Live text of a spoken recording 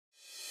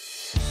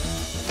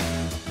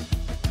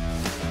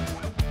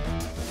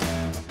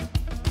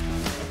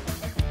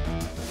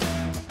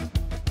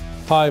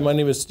Hi, my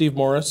name is Steve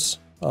Morris.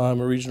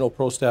 I'm a regional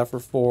pro staffer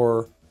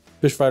for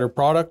Fish Fighter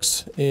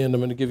Products, and I'm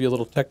going to give you a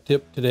little tech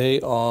tip today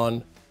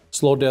on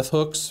slow death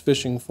hooks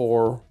fishing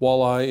for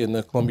walleye in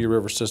the Columbia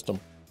River system.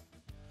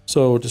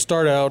 So to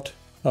start out,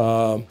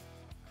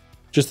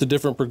 just the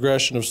different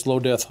progression of slow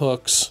death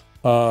hooks.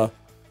 And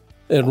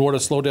what a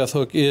slow death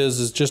hook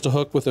is just a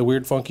hook with a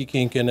weird funky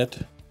kink in it.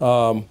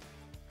 And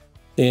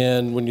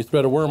when you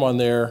thread a worm on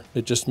there,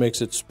 it just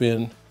makes it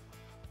spin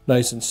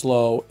nice and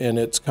slow, and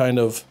it's kind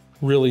of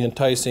really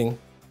enticing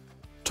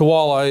to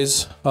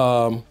walleyes.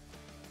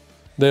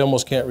 They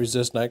almost can't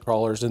resist night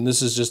crawlers, and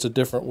this is just a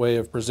different way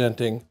of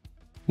presenting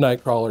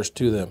night crawlers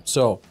to them.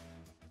 So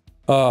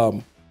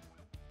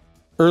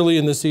early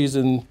in the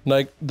season,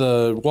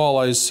 the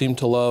walleyes seem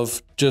to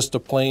love just a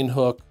plain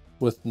hook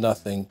with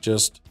nothing.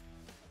 Just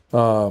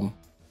I'm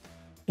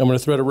going to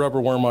thread a rubber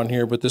worm on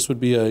here, but this would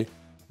be a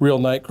real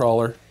night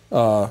crawler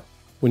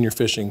when you're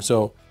fishing.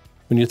 So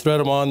when you thread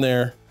them on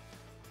there,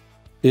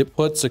 it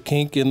puts a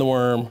kink in the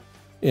worm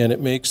and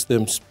it makes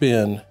them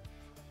spin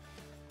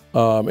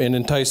and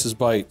entices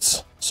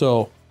bites.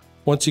 So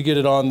once you get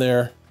it on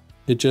there,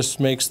 it just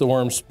makes the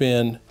worm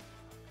spin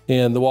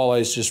and the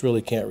walleyes just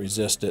really can't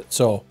resist it.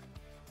 So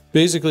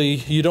basically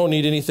you don't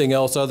need anything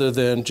else other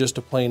than just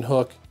a plain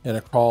hook and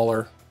a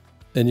crawler,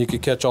 and you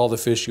could catch all the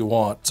fish you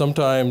want.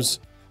 Sometimes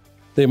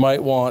they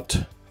might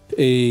want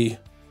a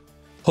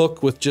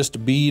hook with just a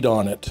bead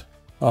on it.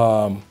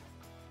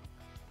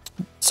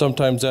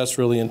 Sometimes that's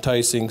really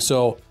enticing.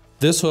 So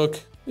this hook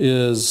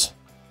has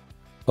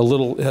a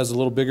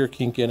little bigger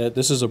kink in it.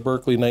 This is a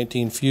Berkley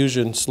 19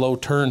 Fusion slow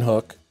turn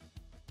hook.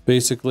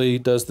 Basically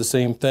does the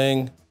same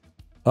thing.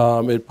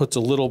 It puts a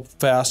little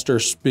faster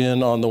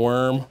spin on the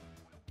worm,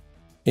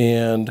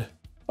 and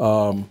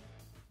I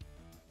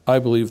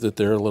believe that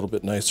they're a little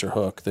bit nicer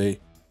hook. They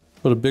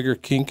put a bigger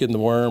kink in the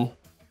worm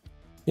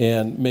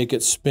and make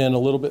it spin a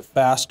little bit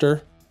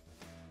faster.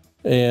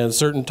 And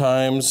certain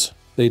times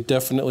they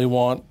definitely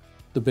want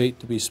the bait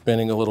to be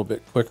spinning a little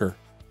bit quicker.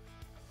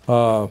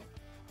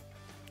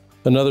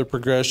 Another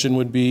progression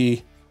would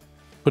be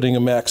putting a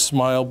Max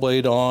Smile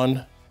blade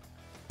on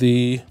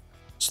the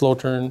slow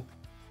turn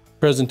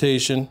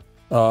presentation.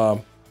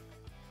 In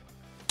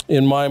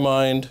my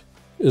mind,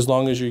 as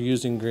long as you're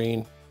using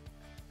green,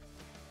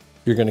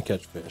 you're going to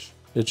catch fish.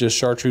 It's just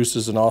chartreuse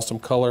is an awesome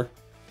color.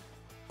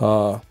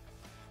 And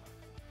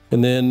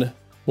then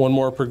one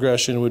more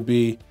progression would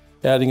be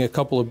adding a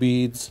couple of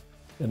beads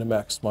and a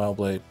Max Smile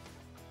blade.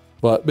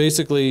 But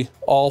basically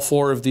all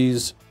four of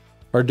these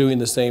are doing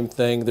the same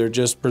thing. They're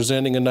just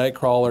presenting a night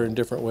crawler in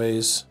different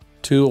ways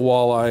to a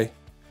walleye,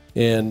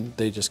 and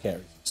they just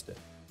can't resist it.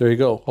 There you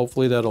go.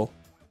 Hopefully that'll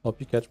help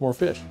you catch more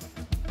fish.